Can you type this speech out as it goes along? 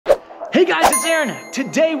Hey guys, it's Aaron.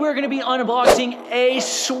 Today we're gonna be unboxing a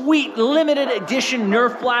sweet limited edition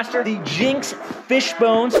Nerf blaster, the Jinx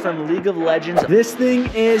Fishbones from League of Legends. This thing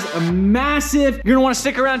is massive. You're gonna wanna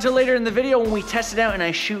stick around till later in the video when we test it out and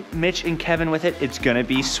I shoot Mitch and Kevin with it. It's gonna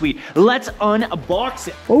be sweet. Let's unbox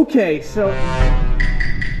it. Okay, so...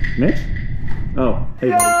 Mitch? Oh, hey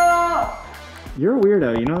buddy. You're a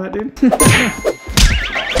weirdo, you know that, dude?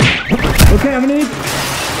 Okay, I'm gonna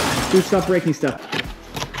need... Dude, stop breaking stuff.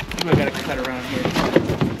 I gotta cut around here.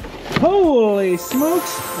 Holy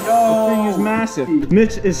smokes! No. The thing is massive.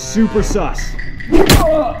 Mitch is super sus.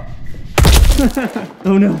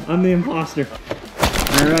 Oh no, I'm the imposter.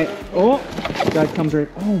 All right. Oh, that comes right.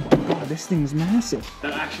 Oh my god, this thing's massive.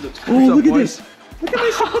 That actually looks cool. Oh, look at this. Look at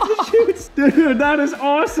my shot that shoots. Dude, that is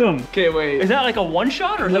awesome. Okay, wait. Is that like a one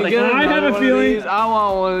shot or is that like I have a feeling. I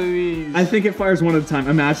want one of these. I think it fires one at a time.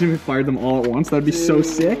 Imagine if it fired them all at once. That'd be so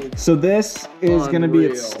sick. So this is gonna be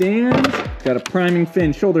its stand. Got a priming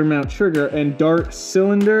fin, shoulder mount, trigger, and dart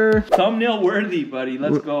cylinder. Thumbnail worthy, buddy.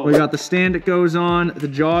 Let's go. We got the stand it goes on. The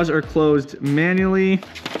jaws are closed manually.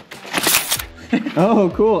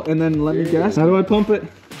 Oh, cool. And then let me guess. How do I pump it?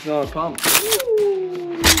 It's not a pump.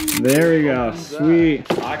 There we go. Sweet.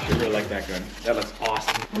 I actually really like that gun. That looks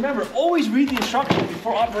awesome. Remember, always read the instructions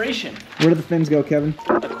before operation. Where do the fins go, Kevin?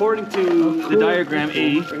 According to the diagram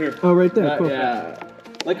A. Right here. Oh, right there. Cool. Yeah.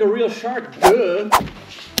 Like a real shark. Duh.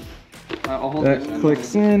 I'll hold That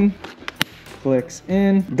clicks in. Clicks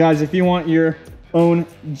in. Guys, if you want your own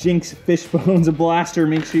Jinx Fishbones blaster,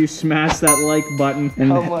 make sure you smash that like button.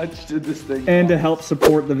 And how much did this thing cost? To help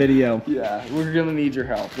support the video. Yeah, we're gonna need your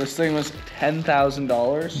help. This thing was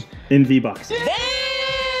 $10,000 in V-Bucks. All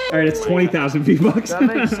right, it's 20,000 V-Bucks. That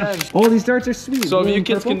makes sense. All these darts are sweet. So if you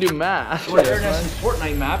kids can do math. What Aaron's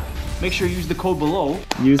Fortnite map. Make sure you use the code below.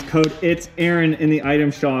 Use code It's Aaron in the item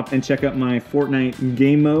shop and check out my Fortnite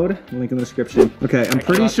game mode. Link in the description. Okay, I'm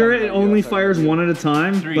pretty sure it only fires one at a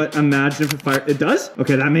time, but imagine if it fires. It does?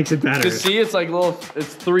 Okay, that makes it better. Cause see, it's like little.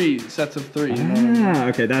 It's 3 sets of 3. You know? Ah,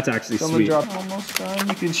 okay, that's actually sweet. Almost done.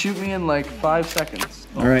 You can shoot me in like 5 seconds.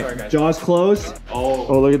 All right, sorry, jaws closed.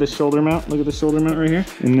 Oh, look at the shoulder mount. Look at the shoulder mount right here.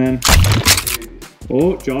 And then,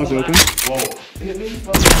 oh, jaws open. Whoa. Hit me.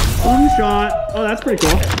 One shot. Oh, that's pretty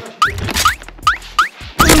cool.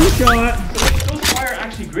 One shot. Those fire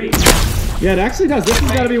actually great. Yeah, it actually does. This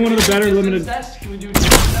has got to be one of the better limited. Can we do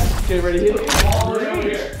test? Okay, ready? Hit it. All around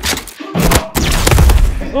here.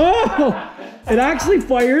 Oh, it actually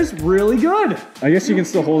fires really good. I guess you can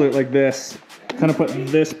still hold it like this. Kind of put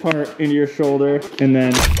this part into your shoulder and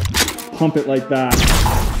then pump it like that.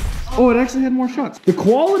 Oh, it actually had more shots. The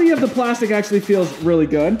quality of the plastic actually feels really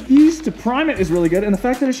good. Ease to prime it is really good. And the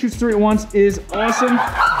fact that it shoots 3 at once is awesome.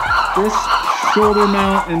 This shoulder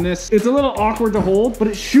mount and this, it's a little awkward to hold, but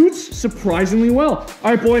it shoots surprisingly well.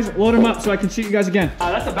 All right, boys, load them up so I can shoot you guys again.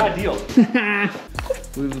 That's a bad deal.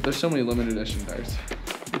 There's so many limited edition tires.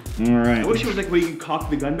 All right. I wish it was like where you can cock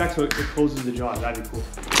the gun back so it closes the jaw. That'd be cool.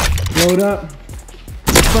 Load up.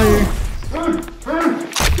 Fire.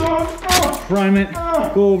 Prime it.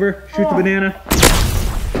 Go over. Shoot the banana.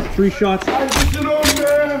 3 shots.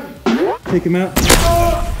 Take him out.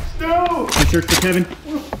 No! And search for Kevin.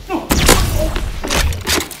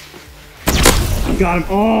 Got him.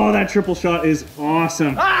 Oh, that triple shot is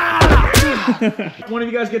awesome. One of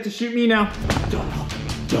you guys get to shoot me now.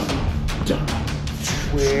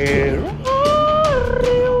 Where are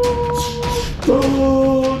you?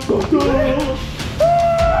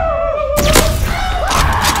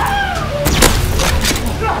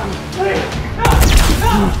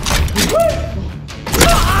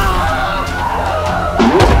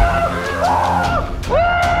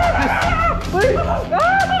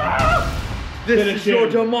 This is your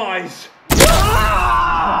demise.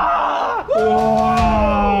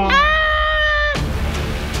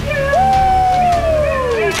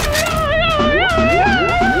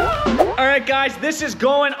 Alright guys, this is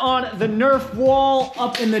going on the Nerf wall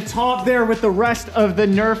up in the top there with the rest of the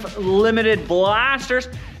Nerf limited blasters.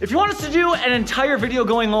 If you want us to do an entire video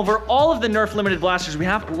going over all of the Nerf limited blasters we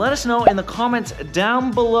have, let us know in the comments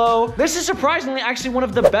down below. This is surprisingly actually one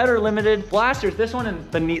of the better limited blasters. This one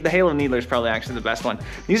and the Halo Needler is probably actually the best one.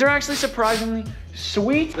 These are actually surprisingly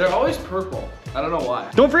sweet. They're always purple. I don't know why.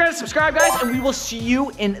 Don't forget to subscribe, guys, and we will see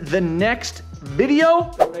you in the next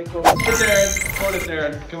video. It's Aaron. It's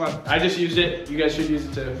Aaron. Come on. I just used it. You guys should use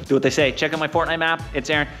it too. Do what they say. Check out my Fortnite map. It's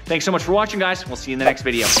Aaron. Thanks so much for watching, guys. We'll see you in the next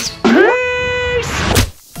video. Peace!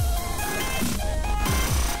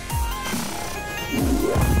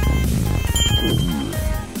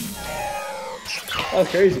 That was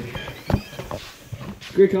crazy.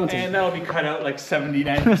 Great content. And that'll be cut out like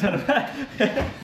 79% of that.